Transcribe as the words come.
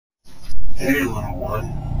Hey, little one.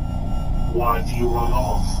 Why do you run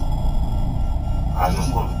off? I just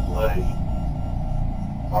want to play.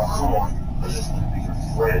 Oh, come on. I just want to be your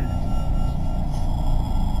friend.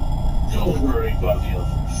 Don't worry about the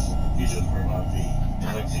others. You just worry about me.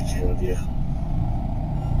 I'll take care of you.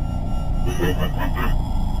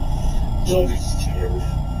 Don't be scared.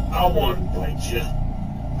 I want to bite you.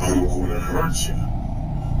 I'm going to hurt you.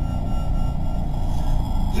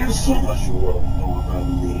 There's so much you want to know about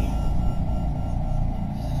me.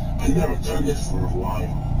 I've never done this for a while.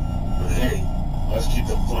 But hey, let's keep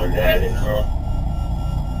the fun at it, huh?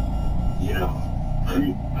 Yeah,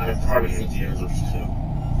 I probably hate the others too.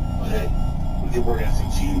 But hey, we can work as a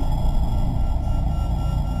team.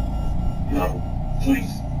 No,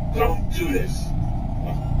 please, don't do this.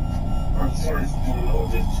 I'm sorry for doing all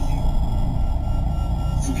this to you.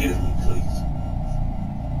 Forgive me, please.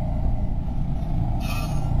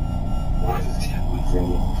 Why does Chadwick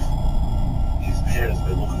run off? His parents have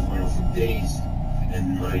been looking around for days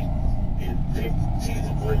and night, and they take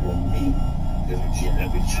the blame on me because I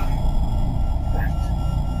kidnapped a child. Right.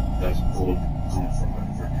 That's good coming from my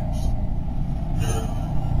records.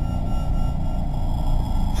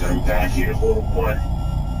 Come back here, little one.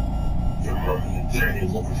 Your mommy and daddy are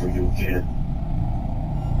looking for you again.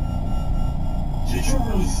 Did you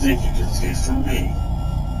really think you could escape from me?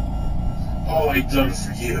 All I've done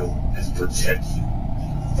for you is protect you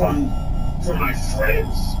from my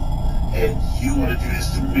friends. And you want to do this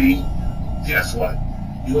to me? Guess what?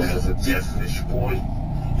 You have a death wish, boy.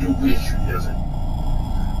 You wish you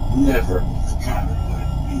never forgotten what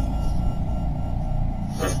it means.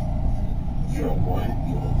 Huh. You're a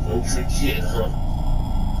one-trick kid, huh?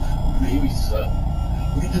 Maybe so.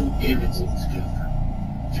 We do everything together.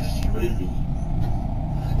 Just you and me.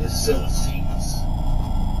 And sell seeds.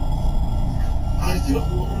 I feel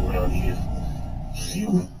alone around here.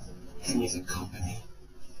 You need a company.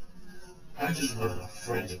 I just wanted a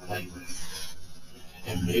friend to play with.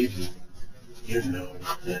 And maybe,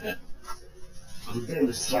 I'm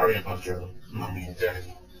very sorry about your mommy and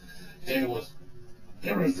daddy. They were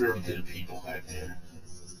very good people back then.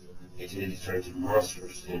 They turned to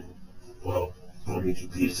monsters and, well, broke me to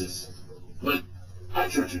pieces. But I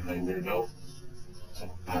turned to a nightmare though. So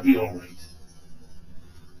I'll be alright.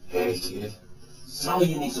 Hey kid, sound like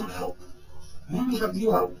you need some help. Let me help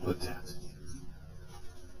you out with that.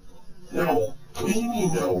 No, what do you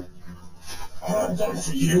mean no? All I've done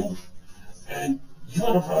for you, and you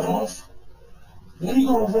wanna run off? When are you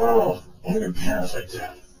gonna run off on your parents like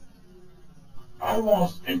that? I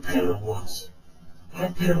lost a parent once. My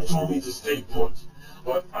parents told me to stay put,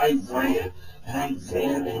 but I ran, and I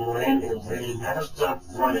ran and ran and ran and never stopped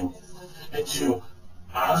running until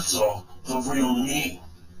I saw the real me.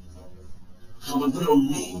 So the real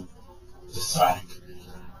me decided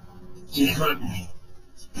to hurt me,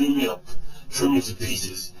 beat me up, trim me to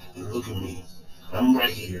pieces, and look at me. I'm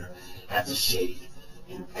right here at the shade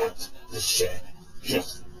and at the shed,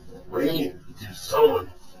 just waiting for someone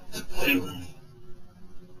to play with me.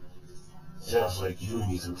 Sounds like you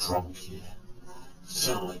need some trouble, kid.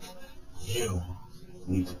 Sounds like you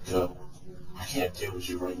need to go. I can't deal with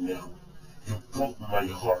you right now. You broke my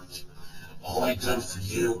heart. All I've done for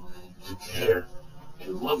you is to care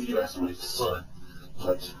and love you as my son.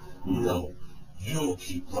 But no, you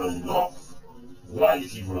keep running off. Why do you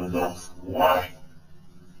keep running off? Why?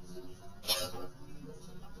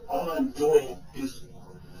 All I'm doing is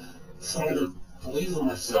trying to believe in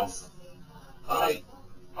myself. I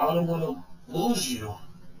don't want to lose you.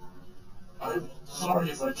 I'm sorry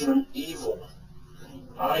if I turn evil.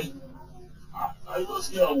 I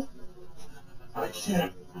must go. I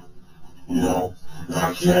can't. No,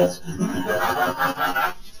 I can't.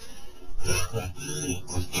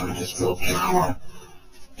 Let's turn this to power.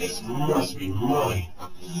 It must be mine.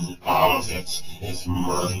 All of it is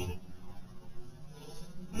mine.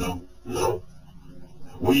 No.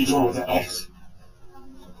 What are you doing with the X?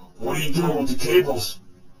 What are you doing with the cables?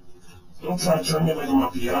 Don't try to turn me like I'm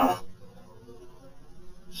a piano.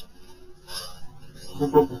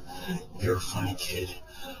 You're a funny kid.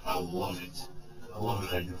 I love it. I love it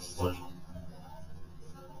how you're funny.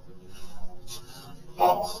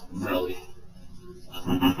 Oh, really?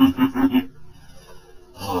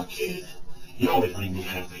 Oh, kid. You always make me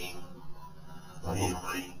happy. But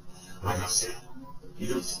anyway, like I said, you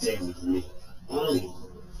can stay with me. Only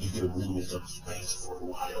you can leave me some space for a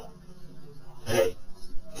while. Hey,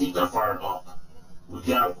 keep that fire up. We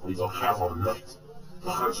don't have all night. The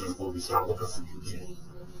hunters will start looking for you again.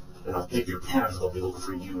 And I think your parents will be looking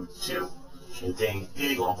for you too. And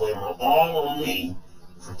they're gonna blame all on me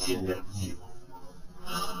for kidnapping you.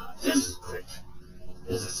 This is great.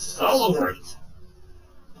 is to celebrate.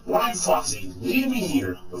 Why, Foxy, leave me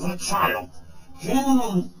here with a child. Can't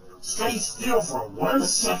even stay still for 1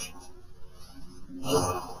 second.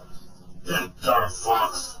 Oh, that darn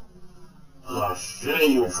fox. Oh, shit, I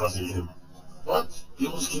ain't even trusting him. But he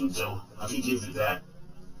was cute, though. I can give you that.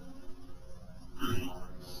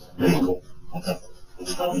 Mangle, what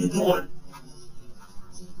the hell are you doing?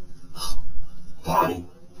 Bonnie,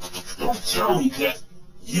 don't tell me that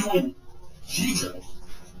you and Chico.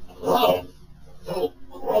 Oh,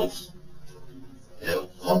 gross. Ew,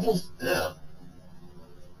 Bubbles? Yeah.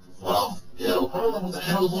 Well, ew, I don't know what the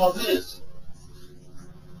hell love is.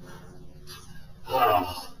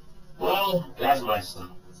 Oh, well, that's my stuff.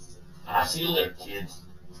 I'll see you later, kids.